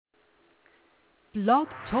Blog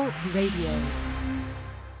Talk Radio.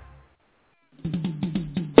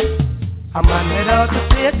 A man without a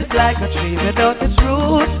faith is like a tree without its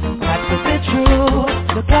roots. Got to be true,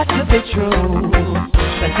 you got to be true.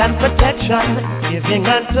 Strength and protection, giving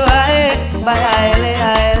unto I, by I.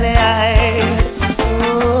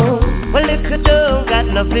 Well, if you don't got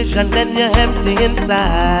no vision, then you're empty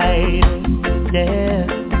inside. Yeah.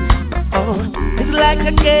 Oh, it's like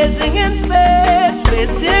a gazing in space,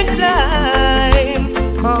 wasting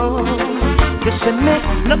time. Oh. You see me,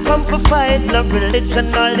 no come for fight, no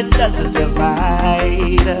religion, all it does is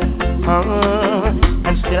divide.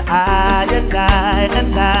 And still I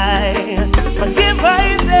forgive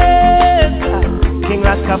Isaac. King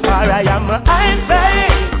Rastafari, I'm a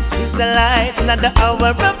Einstein. He's the light, not the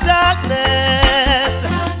hour of darkness.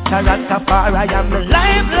 Rastafari, I'm the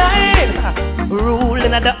lifeline,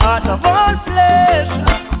 ruling at the heart of all flesh.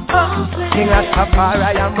 King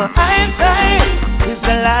Rastafari, I'm a Einstein. He's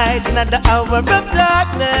the light, not the hour of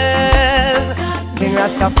darkness. King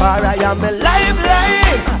Rastafari, I'm a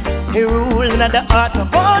lifeline. He rules at the heart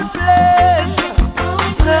of all flesh.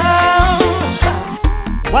 Now,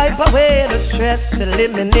 wipe away the stress,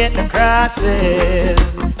 eliminate the crosses.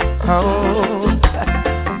 Oh,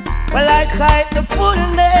 well, I sight the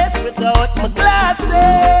fullness without my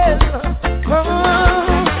glasses.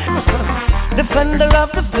 Oh, defender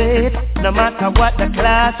of the faith, no matter what the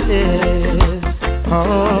class is.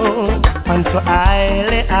 Oh, unto I,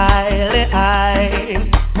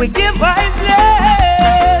 we give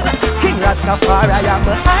Isaac. King Rastafari, I'm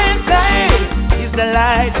a Einstein. He's the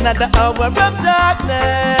light, not the hour of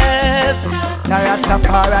darkness.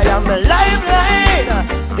 Rastafari, I'm a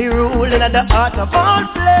lifeline. He ruling at the heart of all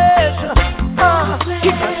flesh.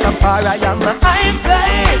 King Rastafari, I'm a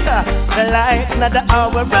Einstein. The light, not the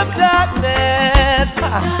hour of darkness.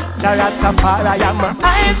 Rastafari, I'm a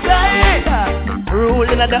Einstein.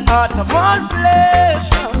 Ruling at the heart of all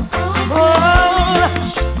flesh.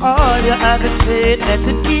 All you have is faith, let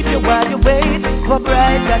it keep you while you wait for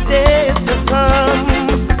brighter days to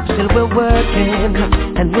come. Still we're working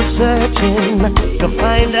and we're searching to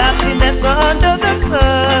find happiness under the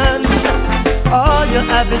sun. All you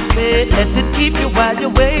have is faith, let it keep you while you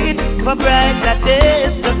wait for brighter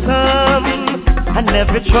days to come. And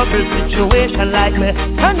every troubled situation like me,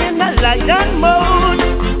 I'm in a lion mode.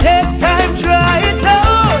 Take time, try it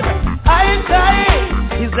out.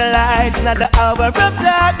 He's the light, not the hour of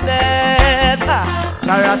darkness.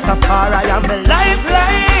 Rastafari, I'm the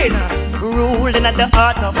lifeline, ruling at the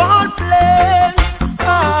heart of all flesh.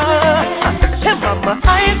 Mama,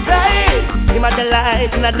 Einstein, him at the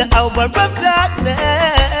light, not the hour of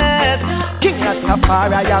darkness. King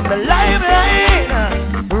Rastafari, I'm the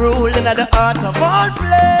lifeline, ruling at the heart of all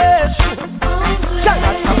flesh.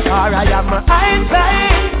 Rastafari, I'm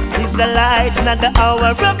Einstein. He's the light, not the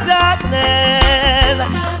hour of darkness.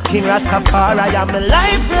 King Rastafari, I'm a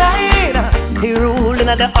lifeline. He ruling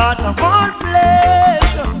at the heart of all flesh.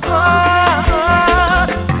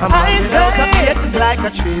 I'm without a faith, it's like a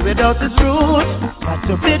tree without its roots. Got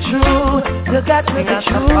to be true, you got to be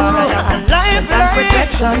true. And life and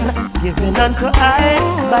protection, giving unto I,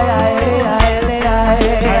 by I.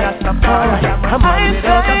 I'm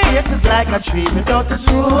without a faith, it's like a tree without its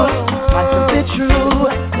roots. Got to be true,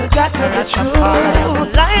 you got to be true.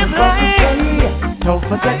 Lifeline, don't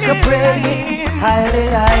forget to pray.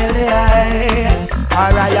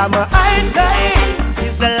 Aria, I'm a Einstein.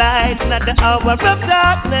 He's the light, not the hour of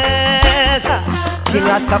darkness. King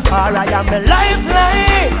Rastafari, I'm a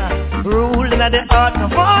lifeline, ruling at the heart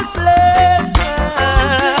of all flesh.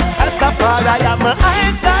 Rastafari, I'm a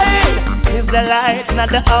Einstein. He's the light, not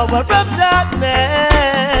the hour of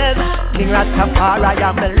darkness. King Rastafari,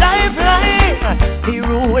 I'm a lifeline. He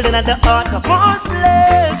ruling at the heart of all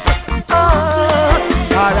flesh.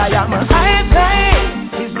 Aria, I'm a Einstein.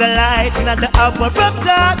 He's the light, not the hour of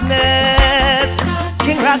darkness.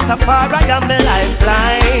 King Rastafari, I'm the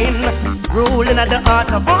lifeline, ruling at the heart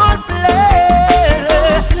of all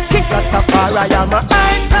flesh. King Rastafari, I'm a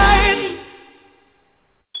Einstein.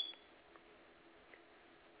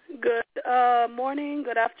 Good morning,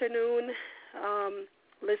 good afternoon,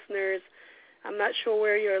 listeners. I'm not sure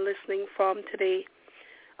where you're listening from today.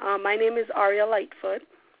 My name is Aria Lightfoot.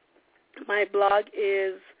 My blog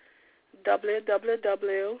is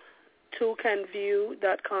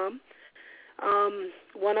www.twocanview.com.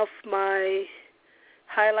 One of my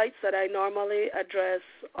highlights that I normally address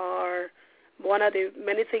are, one of the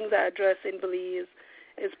many things I address in Belisle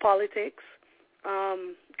is politics,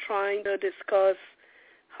 trying to discuss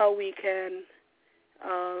how we can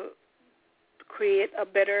create a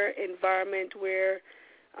better environment where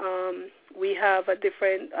We have a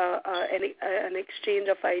different an exchange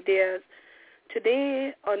of ideas.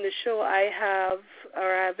 Today on the show,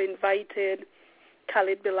 I've invited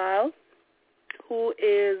Khalid Belisle, who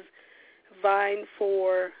is vying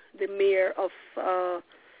for the mayor of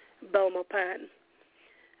Belmopan.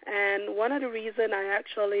 And one of the reasons I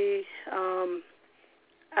actually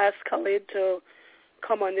asked Khalid to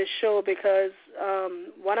come on this show because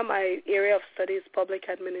one of my area of study is public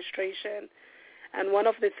administration. And one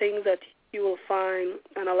of the things that you will find,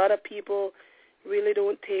 and a lot of people really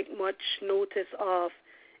don't take much notice of,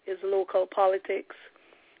 is local politics.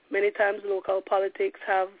 Many times local politics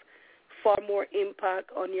have far more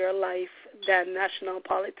impact on your life than national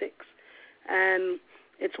politics. And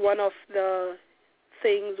it's one of the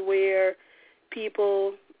things where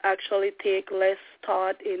people actually take less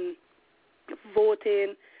thought in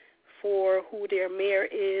voting for who their mayor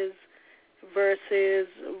is versus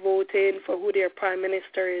voting for who their prime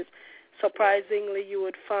minister is. Surprisingly, you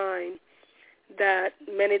would find that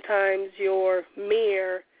many times your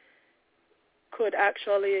mayor could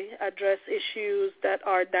actually address issues that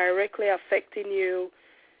are directly affecting you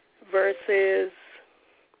versus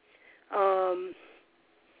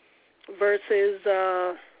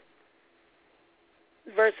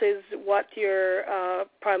what your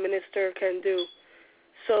prime minister can do.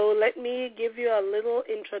 So let me give you a little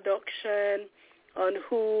introduction on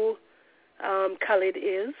who Khalid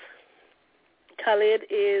is. Khalid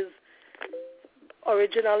is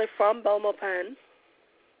originally from Belmopan.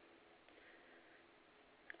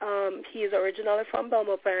 He is originally from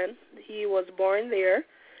Belmopan. He was born there.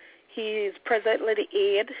 He is presently the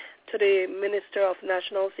aide to the Minister of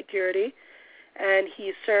National Security, and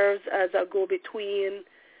he serves as a go-between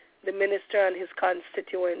the minister and his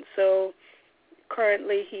constituents. So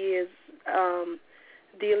currently he is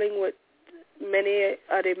dealing with many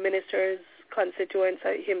of the minister's constituents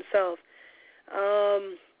himself.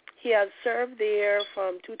 He has served there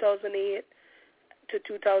from 2008 to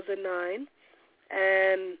 2009,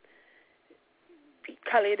 and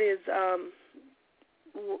Khalid is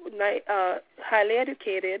highly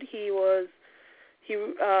educated. He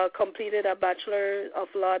completed a Bachelor of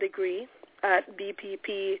Law degree at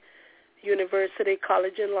BPP University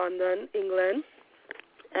College in London, England,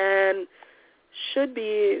 and should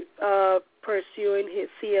be pursuing his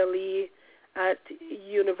CLE at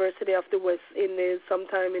University of the West Indies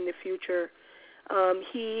sometime in the future.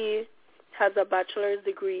 He has a bachelor's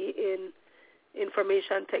degree in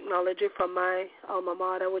information technology from my alma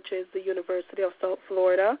mater, which is the University of South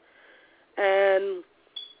Florida. And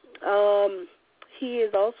he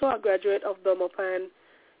is also a graduate of Belmopan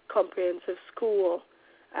Comprehensive School.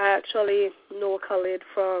 I actually know Khalid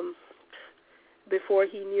from before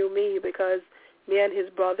he knew me because me and his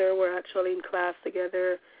brother were actually in class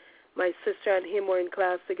together. My sister and him were in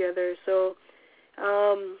class together. So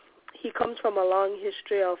he comes from a long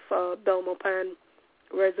history of Belmopan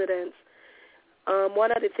residence.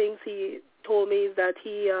 One of the things he told me is that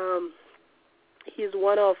he's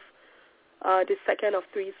one of the second of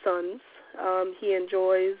three sons. He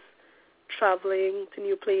enjoys traveling to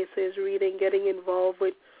new places, reading, getting involved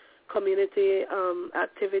with community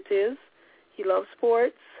activities. He loves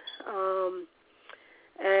sports,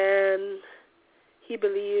 and he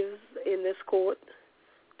believes in this quote,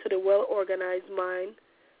 "To the well-organized mind,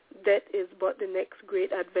 that is but the next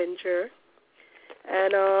great adventure."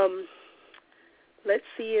 And let's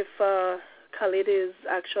see if Khalid is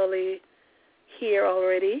actually here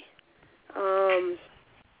already.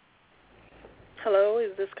 Hello,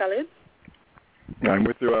 is this Khalid? I'm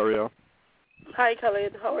with you, Aria. Hi,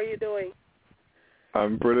 Khalid. How are you doing?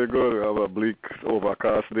 I'm pretty good. We have a bleak,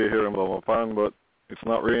 overcast day here in Belmopan, but it's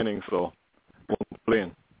not raining, so won't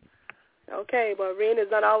complain. Okay, but rain is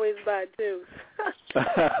not always bad, too.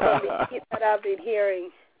 That I've been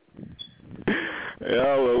hearing.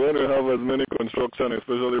 Yeah, well, when we have as many construction,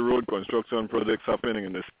 especially road construction projects happening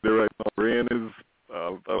in the city right now, rain is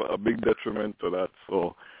a big detriment to that.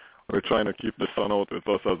 So we're trying to keep the sun out with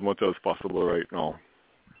us as much as possible right now.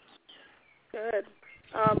 Good.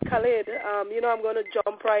 Khalid, I'm going to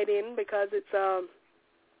jump right in because it's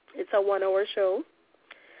a 1 hour show.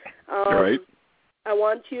 Right. I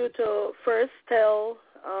want you to first tell,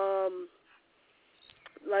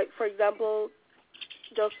 for example,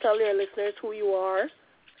 just tell your listeners who you are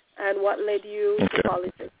and what led you to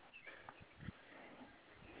politics.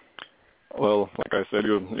 Well, like I said,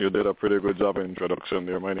 you did a pretty good job in introduction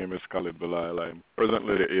there. My name is Khalid Belisle. I'm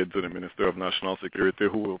presently the aide to the Minister of National Security,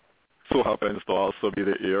 who so happens to also be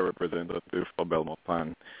the area representative for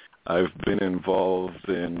Belmopan. I've been involved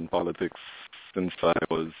in politics since I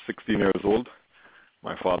was 16 years old.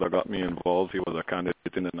 My father got me involved. He was a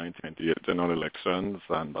candidate in the 1998 general elections,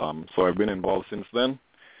 and so I've been involved since then.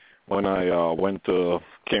 When I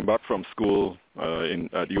came back from school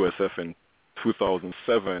at USF in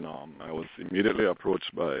 2007, I was immediately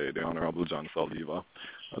approached by the Honorable John Saldiva.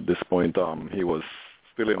 At this point, he was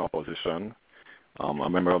still in opposition, a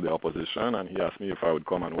member of the opposition, and he asked me if I would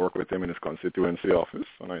come and work with him in his constituency office.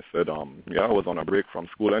 And I said, yeah, I was on a break from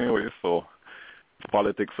school anyway, so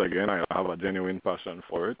politics again, I have a genuine passion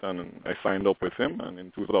for it, and I signed up with him. And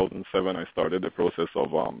in 2007, I started the process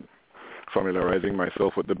of familiarizing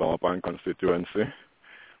myself with the Belmopan constituency,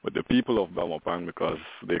 with the people of Belmopan, because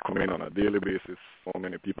they come in on a daily basis. So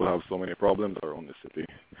many people have so many problems around the city.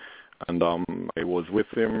 And I was with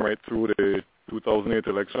him right through the 2008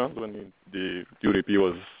 elections when the UDP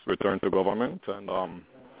was returned to government. And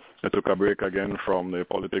I took a break again from the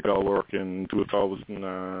political work in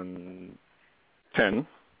 2010,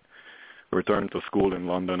 returned to school in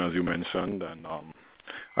London, as you mentioned, and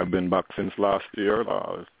I've been back since last year.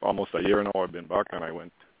 Almost a year now I've been back, and I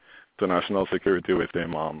went to national security with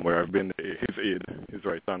him, where I've been his aide, his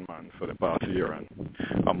right-hand man for the past year and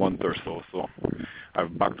a month or so. So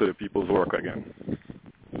I'm back to the people's work again.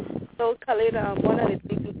 So, Khalid, one of the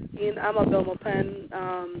things, I'm a Belmopan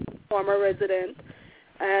former resident,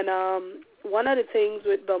 and one of the things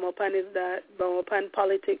with Belmopan is that Belmopan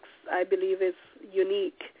politics, I believe, is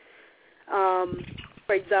unique.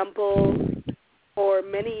 For example, for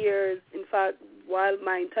many years, in fact, while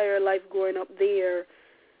my entire life growing up there,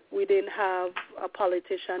 we didn't have a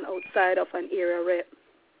politician outside of an area rep.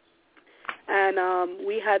 And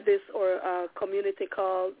we had this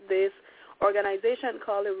organization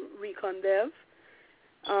called ReconDev,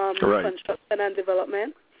 Reconstruction and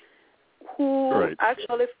Development, who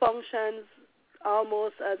actually functions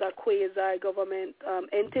almost as a quasi-government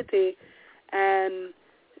entity. And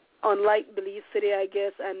unlike Belize City, I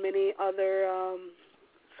guess, and many other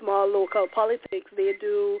small local politics, they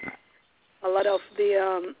do a lot of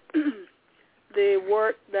the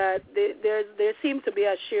work that there seems to be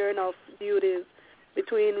a sharing of duties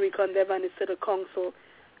between ReconDev and the City Council.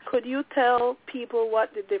 Could you tell people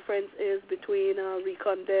what the difference is between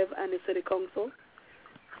ReconDev and the City Council?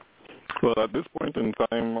 Well, at this point in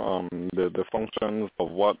time, the functions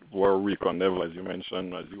of what were ReconDev, as you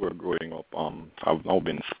mentioned, as you were growing up, have now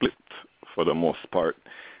been split for the most part.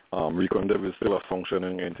 ReconDev is still a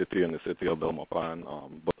functioning entity in the city of Belmopan,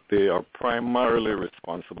 but they are primarily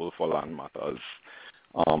responsible for land matters.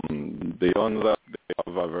 Beyond that, they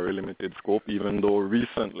have a very limited scope, even though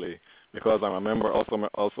recently, because I'm a member,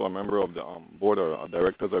 also a member of the board of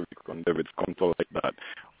directors of ReconDev, it's come to light that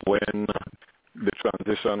when the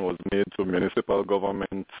transition was made to municipal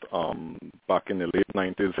government back in the late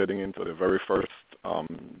 90s, heading into the very first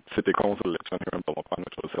city council election here in Belmopan,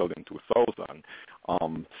 which was held in 2000.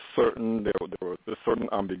 There were certain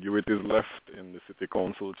ambiguities left in the City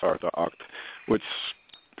Council Charter Act, which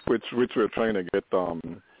we're trying to get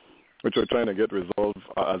resolved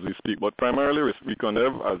as we speak. But primarily,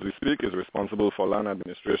 ReconDev, as we speak, is responsible for land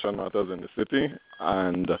administration matters in the city,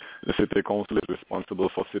 and the City Council is responsible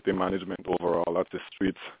for city management overall, at the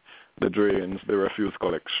streets, the drains, the refuse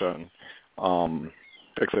collection,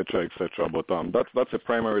 etc., etc. But that's a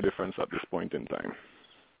primary difference at this point in time.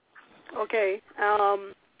 Okay.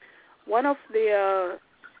 One of the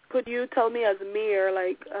could you tell me as mayor,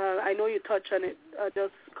 I know you touched on it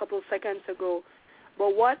just a couple of seconds ago,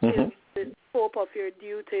 but what is the scope of your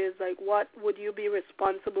duties? What would you be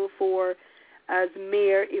responsible for as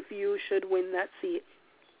mayor if you should win that seat?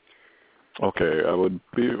 Okay,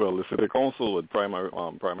 the City Council would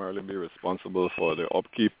primarily be responsible for the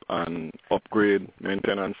upkeep and upgrade,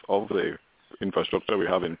 maintenance of the infrastructure we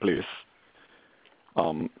have in place,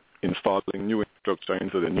 installing new infrastructure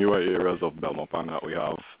into the newer areas of Belmopan that we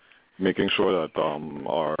have, making sure that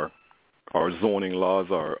our zoning laws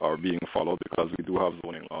are being followed, because we do have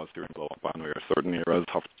zoning laws here in Belmopan where certain areas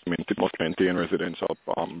must maintain residential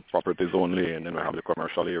properties only, and then we have the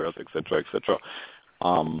commercial areas, etc., etc.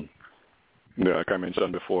 Like I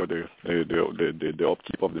mentioned before, the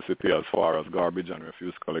upkeep of the city as far as garbage and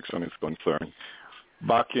refuse collection is concerned.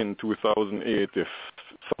 Back in 2008, if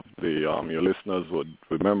some of your listeners would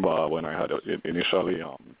remember, when I had initially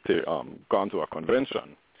gone to a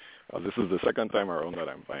convention, this is the second time around that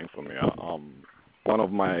I'm vying for mayor. One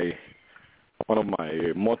of my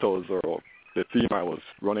mottos, or the theme I was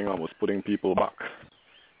running on, was putting people back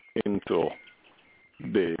into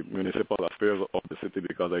the municipal affairs of the city,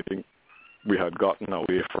 because I think we had gotten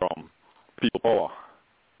away from people power,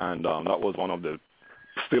 and that was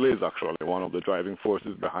still is actually one of the driving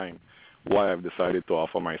forces behind why I've decided to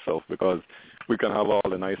offer myself, because we can have all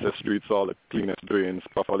the nicest streets, all the cleanest drains,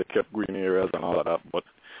 properly kept green areas and all of that, but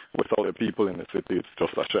without the people in the city, it's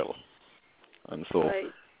just a shell. And so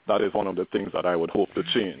that is one of the things that I would hope to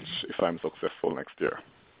change if I'm successful next year.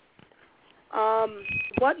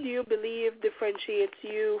 What do you believe differentiates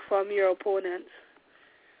you from your opponents?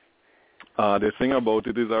 The thing about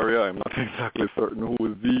it is, Aria, I'm not exactly certain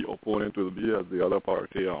who the opponent will be, as the other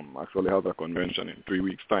party actually has a convention in 3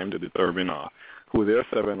 weeks' time to determine who their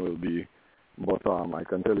 7 will be. But I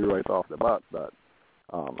can tell you right off the bat that,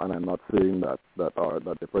 and I'm not saying that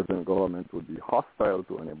the present government would be hostile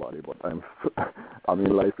to anybody, but I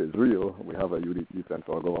mean, life is real. We have a UDP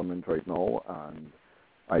central government right now, and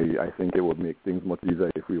I think it would make things much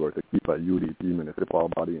easier if we were to keep a UDP municipal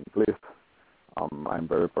body in place. I'm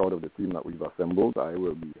very proud of the team that we've assembled. I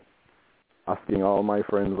will be asking all my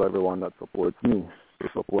friends, everyone that supports me, to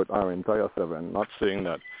support our entire 7, not saying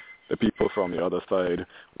that the people from the other side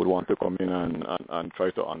would want to come in and try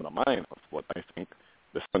to undermine us, but I think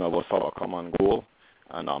the 7 of us have a common goal,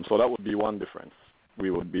 and so that would be one difference.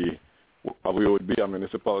 We would be a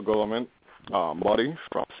municipal government body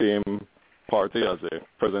from the same party as the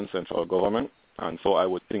present central government, and so I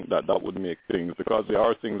would think that would make things, because there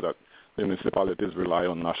are things that the municipalities rely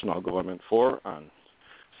on national government for, and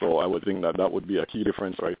so I would think that would be a key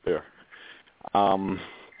difference right there.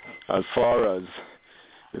 As far as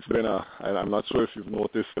it's been I'm not sure if you've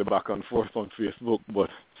noticed the back and forth on Facebook, but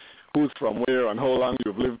who's from where and how long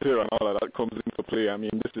you've lived here and all of that comes into play. I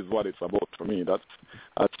mean, this is what it's about for me. That's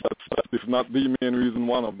if not the main reason,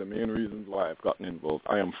 one of the main reasons why I've gotten involved.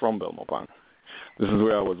 I am from Belmopan. This is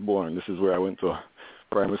where I was born. This is where I went to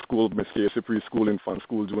primary school, Miss Casey preschool, infant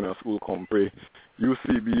school, junior school, Compre,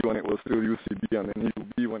 UCB when it was still UCB, and then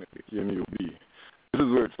UB when it became UB. This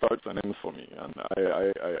is where it starts and ends for me, and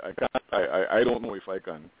I don't know if I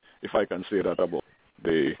can say that about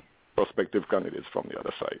the prospective candidates from the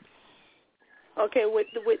other side. Okay, with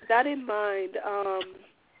that in mind,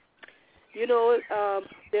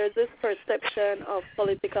 there's this perception of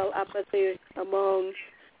political apathy among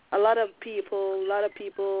a lot of people. A lot of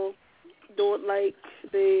people don't like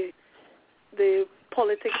the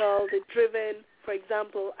political, the driven. For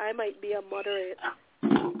example, I might be a moderate.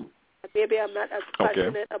 Maybe I'm not as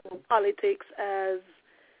passionate about politics as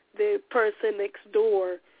the person next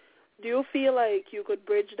door. Do you feel like you could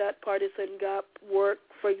bridge that partisan gap, work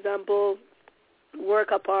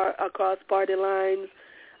across party lines,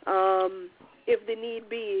 if the need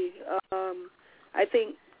be? I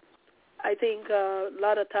think a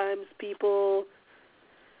lot of times people,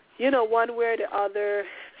 one way or the other,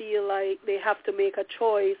 feel like they have to make a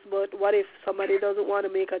choice. But what if somebody doesn't want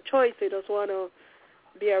to make a choice? They just want to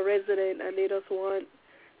be a resident and they just want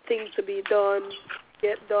things to be done,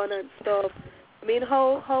 get done and stuff. I mean,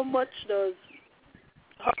 how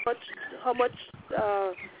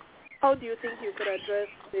do you think you could address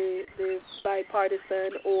the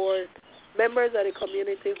bipartisan or members of the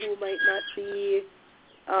community who might not be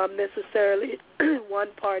necessarily one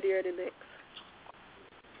party or the next?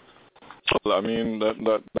 Well, I mean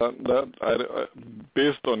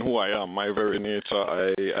based on who I am, my very nature,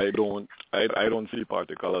 I don't see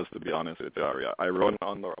party colors, to be honest with you, Aria. I run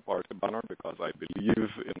under a party banner because I believe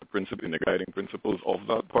in the guiding principles of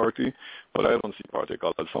that party, but I don't see party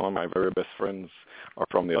colors. Some of my very best friends are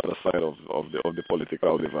from the other side of the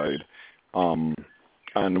political divide.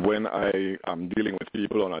 And when I am dealing with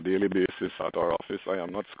people on a daily basis at our office, I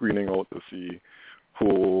am not screening out to see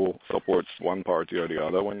who supports one party or the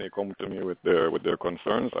other. When they come to me with their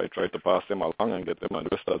concerns, I try to pass them along and get them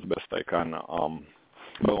addressed as best I can.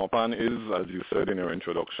 Belmopan is, as you said in your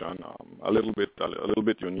introduction, a little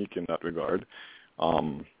bit unique in that regard.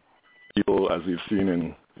 People, as we've seen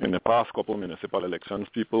in the past couple municipal elections,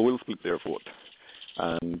 people will split their vote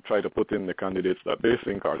and try to put in the candidates that they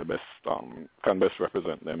think are the best, can best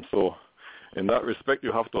represent them. So, in that respect,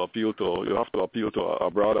 you have to appeal to a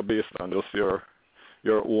broader base than just your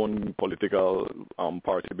own political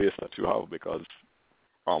party base that you have, because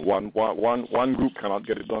one group cannot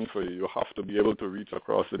get it done for you. You have to be able to reach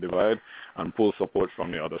across the divide and pull support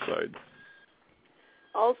from the other side.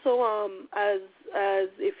 Also, as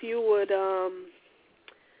if you would,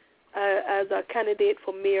 as a candidate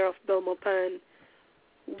for mayor of Belmopan,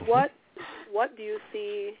 what do you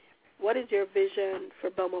see? What is your vision for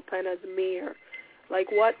Belmopan as mayor? Like,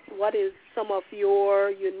 what is some of your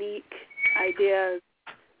unique ideas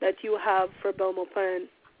that you have for Belmopan?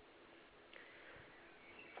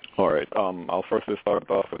 All right. I'll firstly start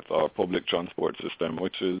off with our public transport system,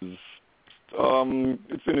 which is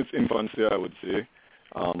it's in its infancy, I would say.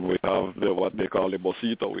 We have what they call the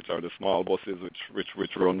busito, which are the small buses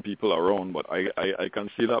which run people around. But I can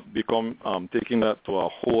see that taking that to a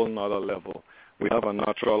whole nother level. We have a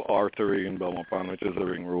natural artery in Belmopan, which is the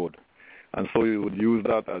ring road. And so you would use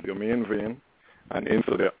that as your main vein, and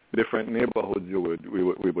into the different neighborhoods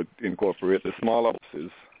we would incorporate the smaller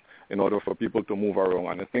buses in order for people to move around.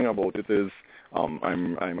 And the thing about it is,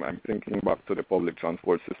 I'm thinking back to the public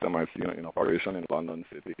transport system I've seen in operation in London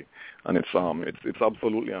City, and it's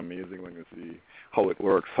absolutely amazing when you see how it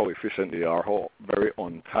works, how efficient they are, how very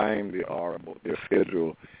on time they are about their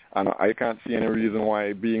schedule. And I can't see any reason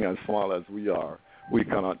why, being as small as we are, we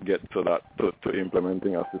cannot get to that, to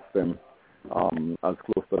implementing a system as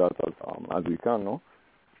close to that as we can. No?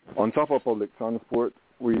 On top of public transport,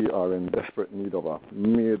 we are in desperate need of a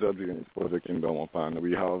major drainage project in Belmopan.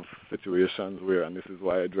 We have situations where, and this is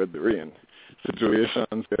why I dread the rain,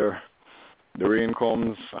 situations where the rain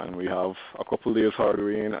comes and we have a couple days hard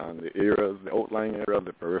rain, and the areas, the outlying areas,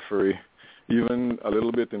 the periphery, even a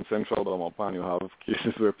little bit in central Belmopan, you have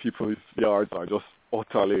cases where people's yards are just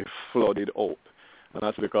utterly flooded out. And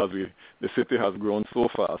that's because the city has grown so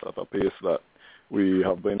fast at a pace that we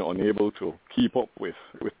have been unable to keep up with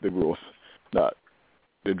the growth, that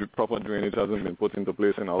the proper drainage hasn't been put into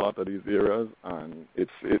place in a lot of these areas, and it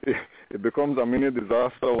becomes a mini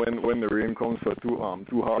disaster when the rain comes for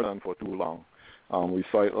too hard and for too long. We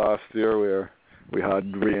saw it last year where we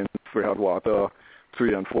had water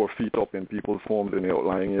 3 and 4 feet up in people's homes in the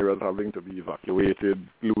outlying areas, having to be evacuated,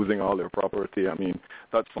 losing all their property. I mean,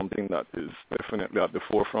 that's something that is definitely at the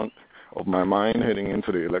forefront of my mind heading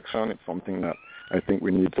into the election. It's something that I think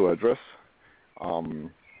we need to address.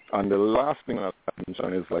 And the last thing that I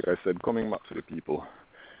mentioned is, like I said, coming back to the people,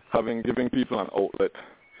 giving people an outlet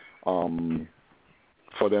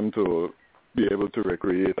for them to be able to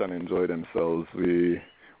recreate and enjoy themselves.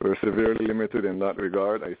 We're severely limited in that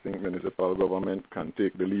regard. I think municipal government can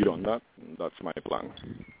take the lead on that. That's my plan.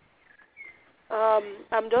 I'm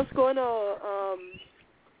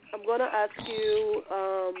going to ask you.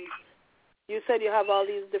 You said you have all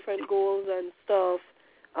these different goals and stuff.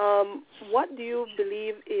 What do you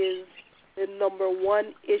believe is the number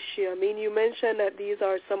one issue? I mean, you mentioned that these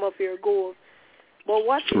are some of your goals, but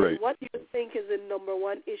what do you think is the number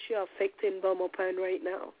one issue affecting Belmopan right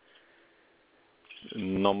now?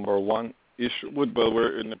 Number one issue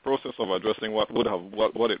we're in the process of addressing what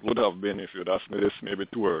it would have been if you'd asked me this maybe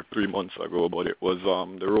 2 or 3 months ago, but it was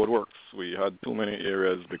the roadworks. We had too many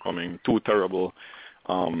areas becoming too terrible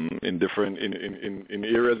in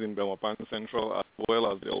areas in Belmopan Central as well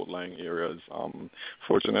as the outlying areas.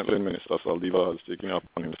 Fortunately, Minister Saldiva has taken it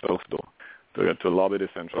upon himself to lobby the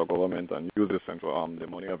central government and use the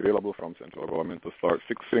money available from central government to start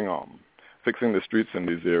fixing the streets in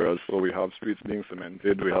these areas. So we have streets being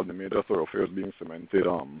cemented. We have the major thoroughfares being cemented.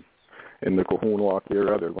 In the Cahoon Walk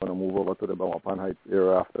area, they're going to move over to the Belmopan Heights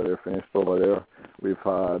area after they're finished over there. We've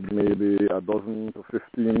had maybe 12 to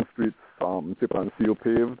 15 streets tip and seal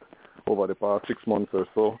paved over the past 6 months or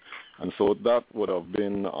so. And so that would have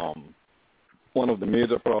been one of the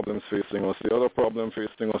major problems facing us. The other problem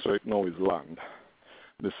facing us right now is land.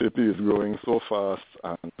 The city is growing so fast,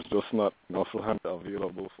 and there's just not enough land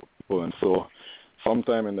available for people. And so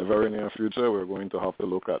sometime in the very near future, we're going to have to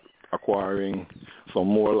look at acquiring some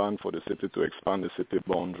more land for the city to expand the city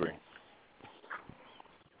boundary.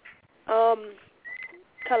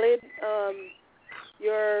 Khalid,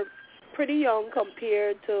 you're pretty young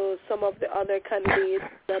compared to some of the other candidates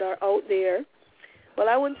that are out there. Well,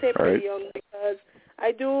 I wouldn't say pretty young, because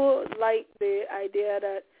I do like the idea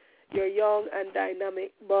that you're young and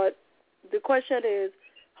dynamic, but the question is,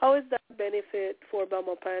 how is that benefit for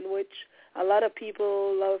Belmopan, which a lot of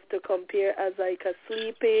people love to compare as like a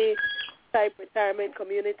sleepy type retirement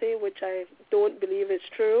community, which I don't believe is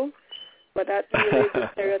true, but that really is the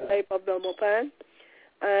stereotype of Belmopan.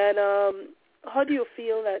 And how do you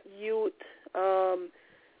feel that youth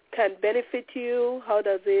can benefit you? How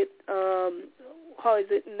is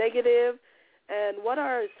it negative? And what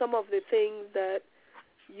are some of the things that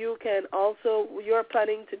you're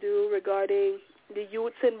planning to do regarding the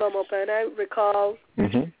youths in Belmopan? I recall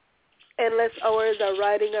endless hours of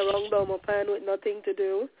riding around Belmopan with nothing to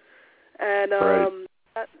do. And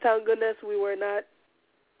thank goodness we were not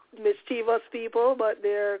mischievous people, but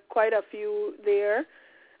there are quite a few there.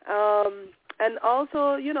 And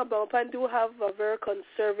also, Belmopan do have a very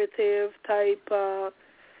conservative type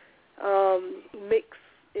mix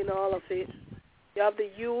in all of it. You have the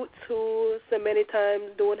youths who so many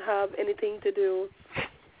times don't have anything to do.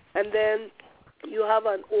 And then you have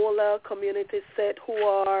an older community set who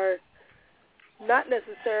are not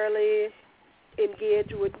necessarily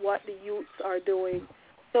engage with what the youths are doing.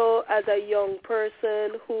 So as a young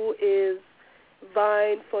person who is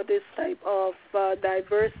vying for this type of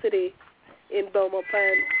diversity in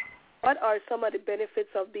Belmopan, what are some of the benefits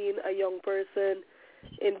of being a young person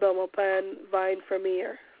in Belmopan vying for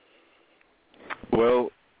mayor? Well,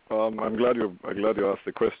 I'm glad you asked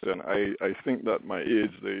the question. I think that my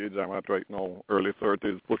age, the age I'm at right now, early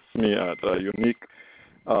 30s, puts me at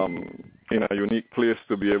in a unique place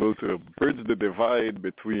to be able to bridge the divide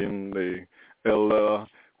between the elder,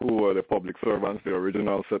 who are the public servants, the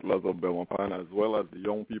original settlers of Belmopan, as well as the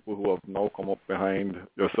young people who have now come up behind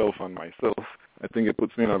yourself and myself. I think it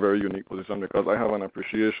puts me in a very unique position because I have an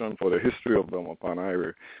appreciation for the history of Belmopan.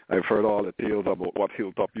 I've heard all the tales about what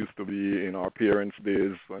Hilltop used to be in our parents'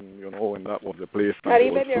 days when that was the place. Not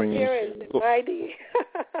even your parents, in my day.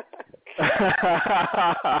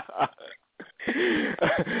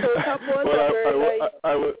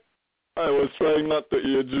 I was trying not to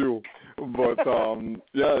age you, but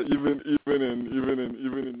even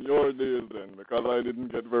in your days then, because I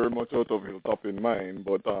didn't get very much out of Hilltop in mine.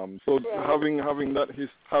 But having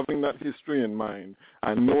that history in mind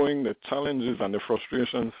and knowing the challenges and the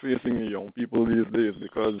frustrations facing the young people these days,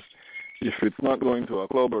 because if it's not going to a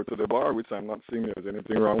club or to the bar, which I'm not saying there's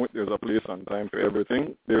anything wrong with, there's a place and time for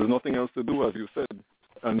everything. There's nothing else to do, as you said.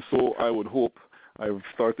 And so I would hope, I've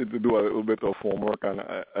started to do a little bit of homework, and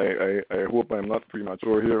I hope I'm not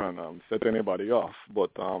premature here and set anybody off.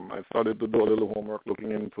 But I started to do a little homework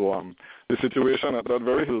looking into the situation at that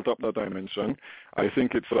very hilltop that I mentioned. I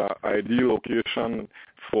think it's an ideal location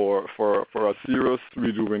for a serious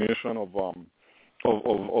rejuvenation of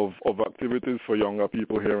activities for younger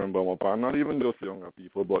people here in Belmopan, not even just younger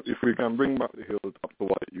people, but if we can bring back the hilltop to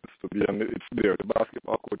what it used to be, and it's there, the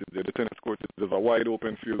basketball court is there, the tennis court is there, there's a wide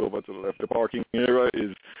open field over to the left, the parking area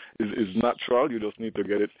is natural, you just need to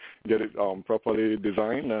get it properly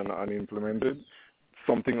designed and implemented.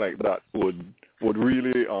 Something like that would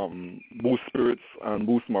really boost spirits and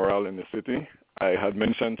boost morale in the city. I had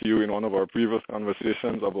mentioned to you in one of our previous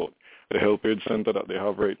conversations about the Help Aid Center that they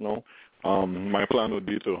have right now. My plan would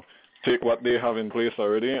be to take what they have in place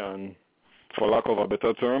already and, for lack of a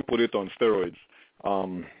better term, put it on steroids.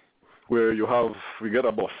 Where we get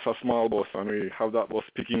a bus, a small bus, and we have that bus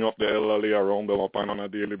picking up the elderly around Belmopan on a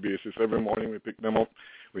daily basis. Every morning we pick them up,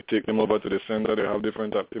 we take them over to the center, they have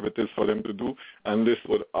different activities for them to do, and this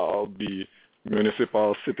would all be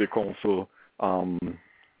municipal, city council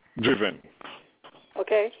driven.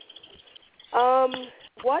 Okay.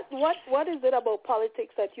 What is it about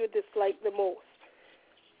politics that you dislike the most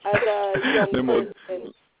as a young person?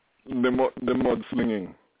 The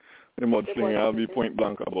mudslinging. The mudslinging. I'll be point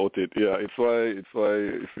blank about it. Yeah, it's why if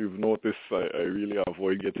you've noticed, I really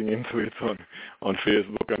avoid getting into it on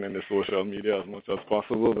Facebook and in the social media as much as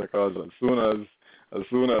possible, because as soon as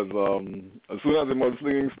the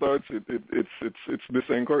mudslinging starts, it's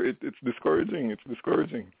discouraging. It's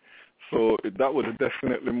discouraging. So that would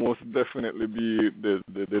most definitely be the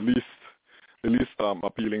least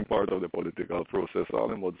appealing part of the political process, all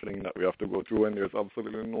the mudslinging that we have to go through, and there's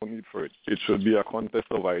absolutely no need for it. It should be a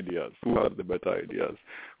contest of ideas. Who has the better ideas?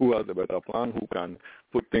 Who has the better plan? Who can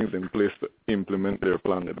put things in place to implement their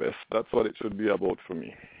plan the best? That's what it should be about for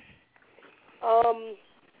me.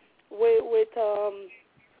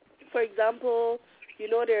 For example,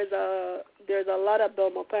 there's a lot of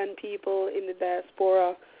Belmopan people in the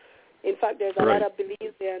diaspora. In fact, there's a lot of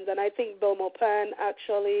Belizeans, and I think Belmopan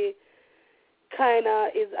actually kind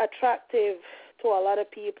of is attractive to a lot of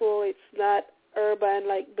people. It's not urban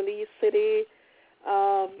like Belize City.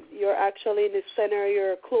 You're actually in the center.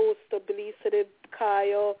 You're close to Belize City,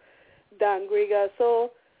 Cayo, Dangriga.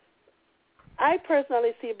 So I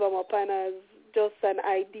personally see Belmopan as just an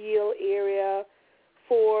ideal area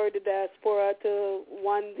for the diaspora to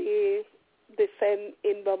one day descend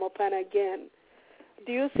in Belmopan again.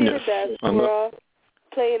 Do you see the diaspora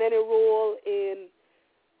playing any role in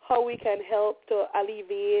how we can help to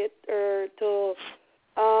alleviate or to,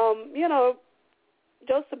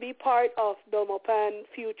 just to be part of Belmopan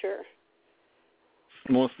future?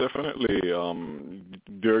 Most definitely. I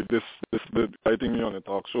think on the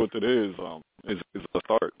talk show today is a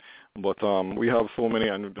start. But we have so many,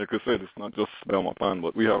 and like I said, it's not just Belmopan,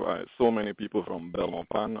 but we have so many people from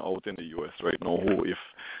Belmopan out in the U.S. right now who, if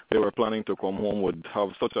they were planning to come home, would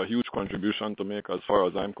have such a huge contribution to make as far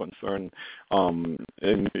as I'm concerned in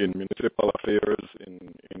municipal affairs,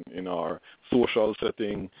 in our social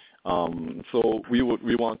setting. So we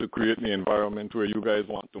want to create the environment where you guys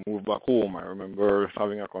want to move back home. I remember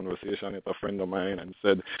having a conversation with a friend of mine and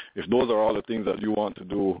said, if those are all the things that you want to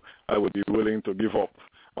do, I would be willing to give up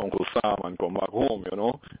Uncle Sam and come back home,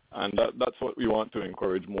 and that's what we want to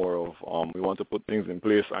encourage more of. We want to put things in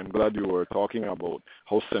place. I'm glad you were talking about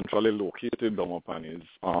how centrally located Belmopan is.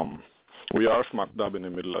 We are smack dab in the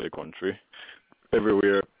middle of the country.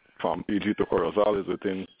 Everywhere from PG to Corozal is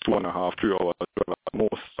within 2.5, 3 hours at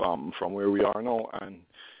most from where we are now, and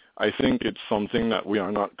I think it's something that we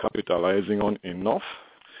are not capitalizing on enough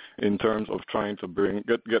in terms of trying to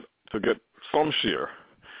get some share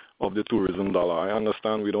of the tourism dollar. I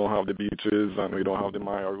understand we don't have the beaches and we don't have the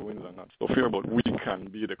Maya ruins and that stuff here, but we can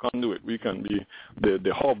be the conduit. We can be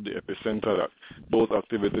the hub, the epicenter that those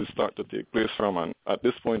activities start to take place from. And at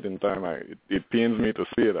this point in time, it pains me to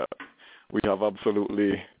say that we have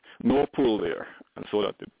absolutely no pull there. And so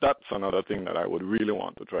that's another thing that I would really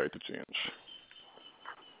want to try to change.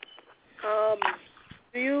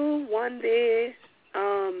 Do you one day...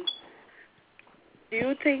 do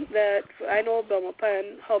you think that, I know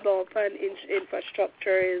how Belmopan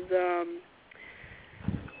infrastructure is,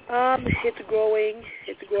 it's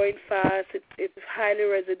growing fast, it's highly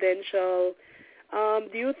residential.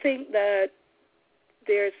 Do you think that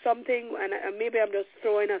there's something, and maybe I'm just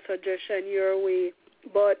throwing a suggestion your way,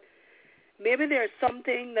 but maybe there's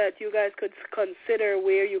something that you guys could consider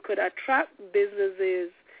where you could attract businesses.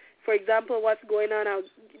 For example, what's going on, I'll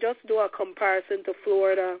just do a comparison to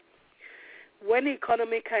Florida. When the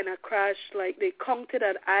economy kind of crashed, like the county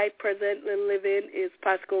that I presently live in is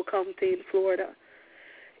Pasco County in Florida.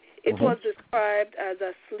 It was described as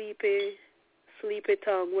a sleepy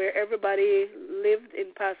town where everybody lived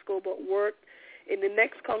in Pasco but worked in the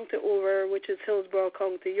next county over, which is Hillsborough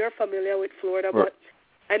County. You're familiar with Florida, right. But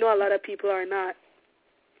I know a lot of people are not.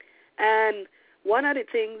 And one of the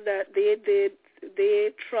things that they did,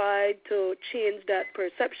 they tried to change that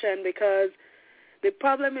perception, because the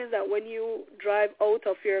problem is that when you drive out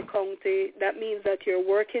of your county, that means that you're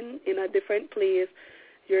working in a different place,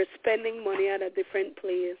 you're spending money at a different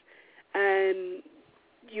place, and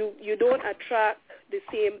you don't attract the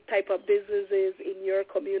same type of businesses in your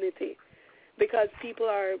community because people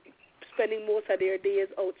are spending most of their days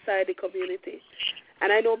outside the community.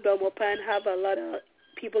 And I know Belmopan have a lot of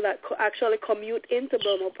people that actually commute into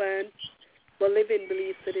Belmopan but live in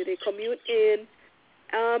Belize City. They commute in.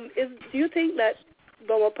 Do you think that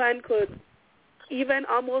Belmopan could even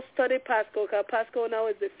almost study Pasco, because Pasco now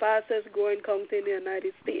is the fastest growing county in the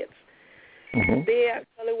United States? They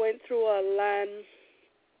actually went through a land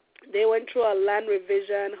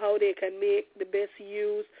revision, how they can make the best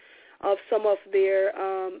use of some of their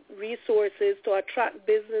resources to attract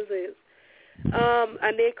businesses.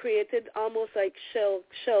 And they created almost like shell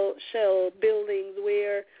buildings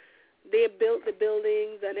where they built the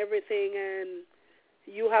buildings and everything, and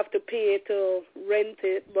you have to pay to rent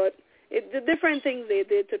it. But the different things they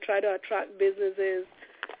did to try to attract businesses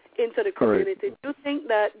into the community.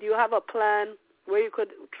 Right. Do you have a plan where you could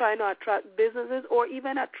try to attract businesses or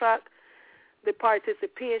even attract the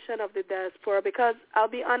participation of the diaspora? Because I'll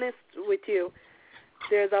be honest with you,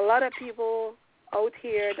 there's a lot of people out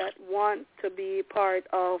here that want to be part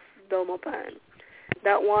of Belmopan,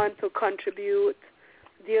 that want to contribute,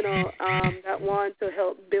 that want to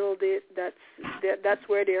help build it. That's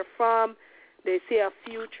where they're from. They see a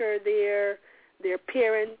future there. Their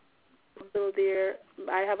parents live there.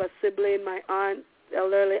 I have a sibling, my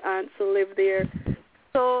elderly aunt, who live there.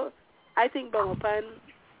 So I think Belmopan,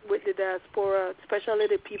 with the diaspora, especially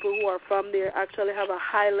the people who are from there, actually have a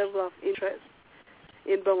high level of interest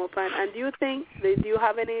in Belmopan. And do you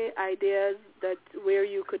have any ideas that where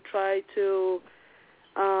you could try to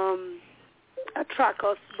attract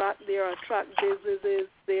us back there, attract businesses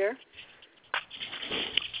there?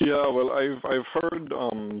 Yeah, well, I've heard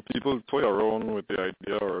people toy around with the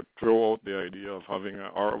idea or throw out the idea of having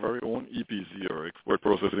our very own EPZ or export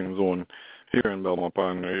processing zone here in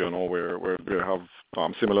Belmopan, where they have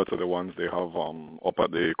similar to the ones they have up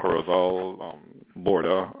at the Corozal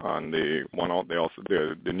border, and the one out there also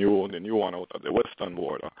the new one out at the western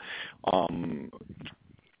border.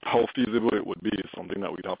 How feasible it would be is something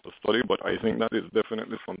that we'd have to study, but I think that is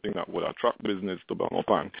definitely something that would attract business to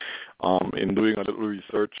Belmopan. In doing a little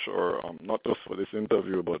research, or not just for this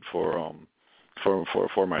interview, but for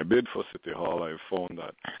my bid for City Hall, I found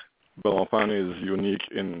that Belmopan is unique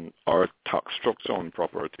in our tax structure on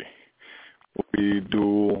property. We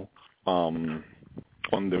do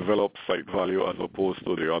undeveloped site value as opposed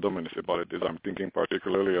to the other municipalities. I'm thinking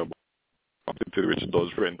particularly about which does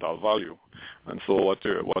rental value, and so what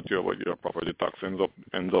your property tax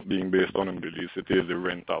ends up being based on in Belize City is the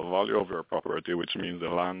rental value of your property, which means the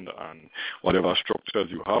land and whatever structures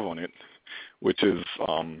you have on it, which is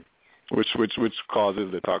which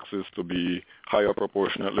causes the taxes to be higher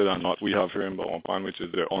proportionately than what we have here in Belmont, which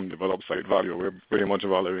is the undeveloped site value. We're pretty much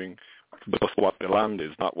valuing just what the land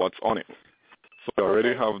is, not what's on it. So we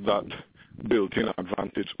already have that built-in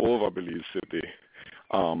advantage over Belize City,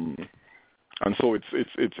 and so it's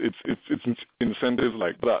incentives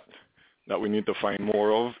like that we need to find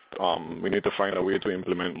more of. We need to find a way to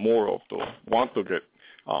implement more of. To want to get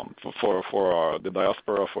for the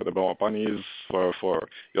diaspora, for the Belmopanese, for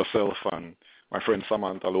yourself and my friend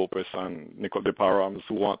Samantha Lopez and Nicole De Params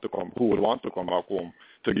who would want to come back home,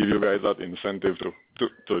 to give you guys that incentive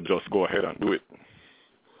to just go ahead and do it.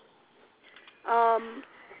 I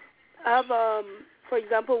have, for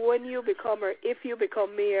example, when you become or if you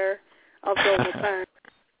become mayor of Belmopan,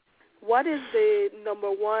 what is the number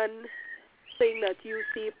one thing that you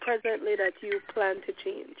see presently that you plan to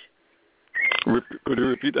change? Could you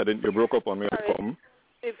repeat that? You broke up on me. Right.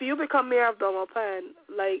 If you become mayor of Belmopan,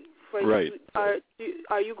 like for right.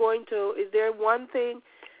 are you going to? Is there one thing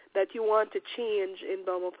that you want to change in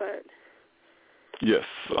Belmopan? Yes,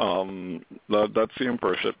 that same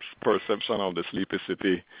perception of the sleepy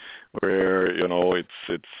city, where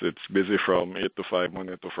it's busy from 8 to 5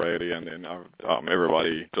 Monday to Friday, and then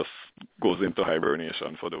everybody just goes into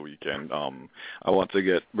hibernation for the weekend. I want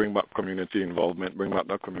to bring back community involvement, bring back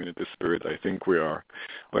that community spirit. I think we are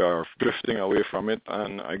drifting away from it,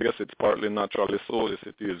 and I guess it's partly naturally so. The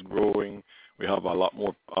city is growing. We have a lot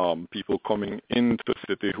more people coming into the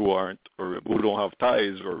city who don't have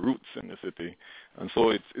ties or roots in the city, and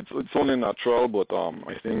so it's only natural. But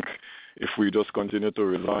I think if we just continue to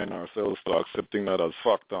resign ourselves to accepting that as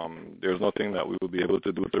fact, there's nothing that we will be able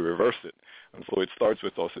to do to reverse it. And so it starts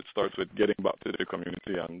with us. It starts with getting back to the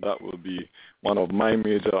community, and that will be one of my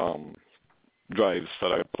major drives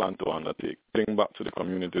that I plan to undertake: getting back to the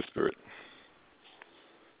community spirit.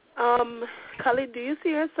 Khalid, do you see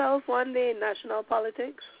yourself one day in national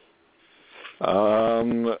politics?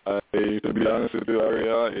 To be honest with you,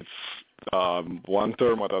 Aria, it's one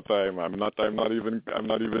term at a time. I'm not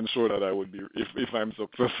even sure that I would be, if I'm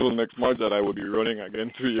successful next March, that I will be running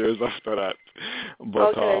again 2 years after that.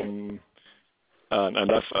 But okay. And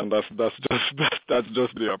that's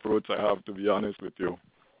just the approach I have, to be honest with you.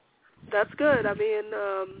 That's good. I mean,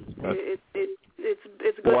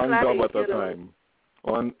 it's good one planning, job at a time.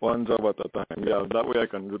 One job at a time. Yeah, that way I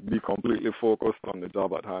can be completely focused on the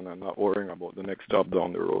job at hand and not worrying about the next job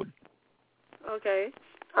down the road. Okay.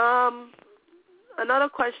 Another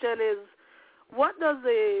question is, what does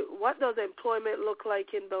employment look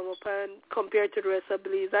like in Belmopan compared to the rest of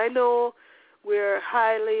Belize? I know we're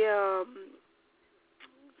highly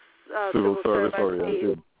civil service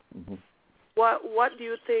oriented. Mm-hmm. What do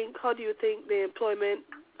you think? How do you think the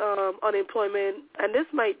unemployment, and this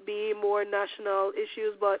might be more national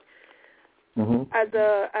issues, but mm-hmm. as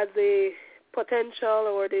a potential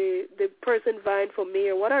or the person vying for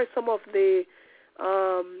mayor, what are some of the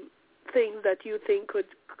things that you think could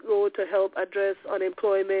go to help address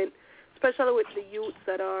unemployment, especially with the youths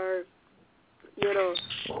that are,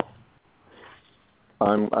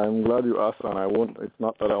 I'm glad you asked, and I won't. It's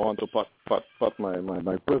not that I want to pat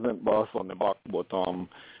my present boss on the back, but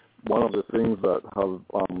one of the things that has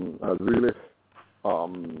really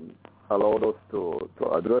allowed us to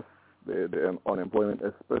address the unemployment,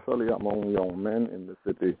 especially among young men in the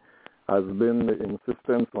city, has been the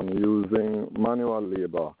insistence on using manual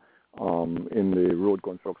labor in the road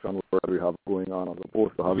construction work we have going on, as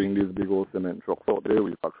opposed to having these big old cement trucks out there.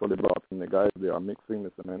 We've actually brought in the guys. They are mixing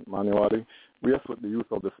the cement manually. Yes, with the use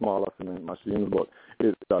of the smaller cement machines, but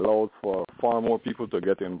it allows for far more people to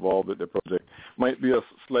get involved with the project. Might be a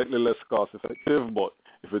slightly less cost effective, but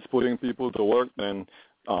if it's putting people to work, then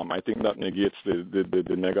I think that negates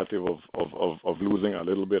the negative of losing a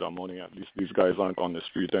little bit of money. At least these guys aren't on the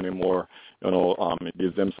street anymore. It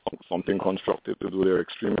gives them something constructive to do. They're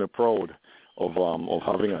extremely proud of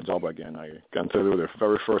having a job again. I can tell you, their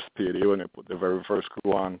very first payday, when they put the very first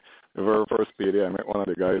crew on, the very first payday, I met one of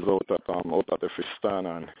the guys out at the fish stand,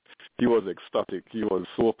 and he was ecstatic. He was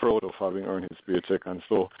so proud of having earned his paycheck. And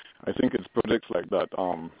so I think it's projects like that.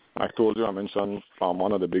 I mentioned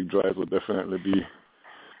one of the big drives would definitely be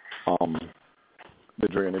the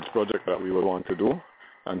drainage project that we would want to do,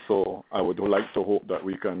 and so I would like to hope that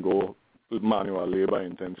we can go manual labor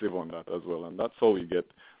intensive on that as well, and that's how we get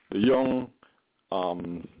the young,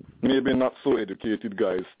 maybe not so educated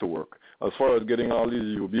guys to work. As far as getting all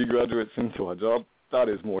these UB graduates into a job, that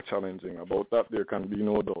is more challenging. About that, there can be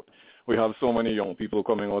no doubt. We have so many young people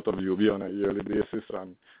coming out of UB on a yearly basis,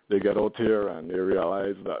 and they get out here and they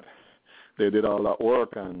realize that they did all that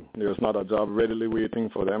work and there's not a job readily waiting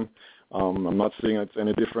for them. I'm not saying it's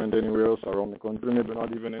any different anywhere else around the country, maybe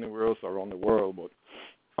not even anywhere else around the world, but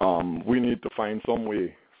we need to find some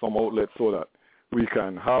way, some outlet so that we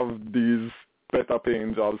can have these better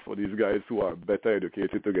paying jobs for these guys who are better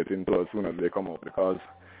educated to get into as soon as they come out, because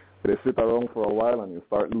they sit around for a while and you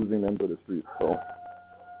start losing them to the streets. So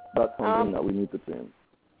that's something that we need to change.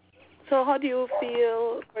 So how do you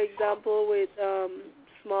feel, for example, with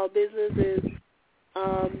small businesses,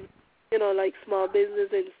 like small business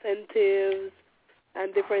incentives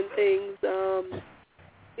and different things?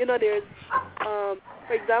 There's,